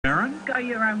Go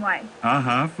Your Own Way.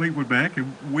 Fleetwood Mac.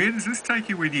 And where does this take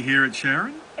you when you hear it,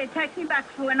 Sharon? It takes me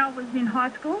back to when I was in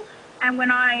high school. And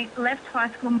when I left high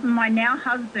school, my now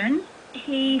husband,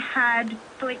 he had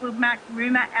Fleetwood Mac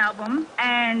Rumour album.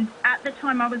 And at the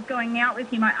time I was going out with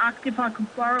him, I asked if I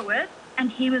could borrow it.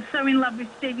 And he was so in love with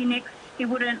Stevie Nicks, he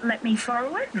wouldn't let me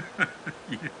borrow it.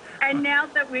 Yeah. And now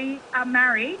that we are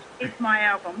married, it's my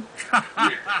album.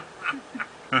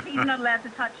 He's not allowed to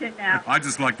touch it now. I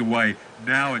just like the way,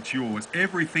 now it's yours.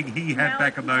 Everything he had Now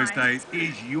back it's in those mine. days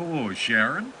is yours,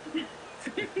 Sharon.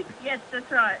 Yes,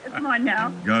 that's right. It's mine now.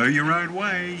 Go Your Own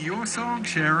Way, your song,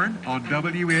 Sharon, on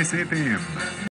WSFM.